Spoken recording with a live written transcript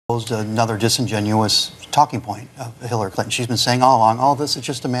Another disingenuous talking point of Hillary Clinton. She's been saying all along, all this is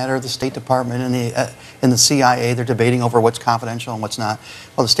just a matter of the State Department and the CIA. They're debating over what's confidential and what's not.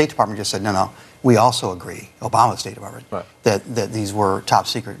 Well, the State Department just said, no, we also agree, Obama's State Department, right, that these were top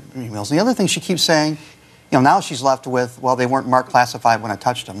secret emails. And the other thing she keeps saying, now she's left with, well, they weren't marked classified when I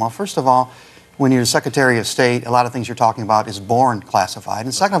touched them. Well, first of all, when you're the Secretary of State, a lot of things you're talking about is born classified.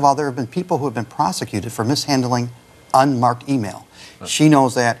 And second of all, there have been people who have been prosecuted for mishandling unmarked email. She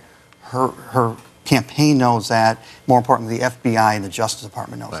knows that. Her campaign knows that. More importantly, the FBI and the Justice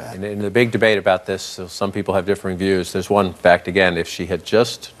Department knows that. And in the big debate about this, so some people have differing views. There's one fact, again, if she had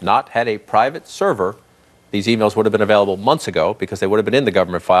just not had a private server, these emails would have been available months ago because they would have been in the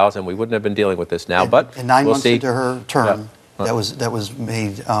government files and we wouldn't have been dealing with this now. And 9 months into her term, that was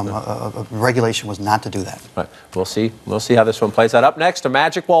made, a regulation was not to do that. Right. We'll see how this one plays out. Up next, a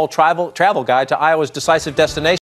Magic Wall travel guide to Iowa's decisive destination.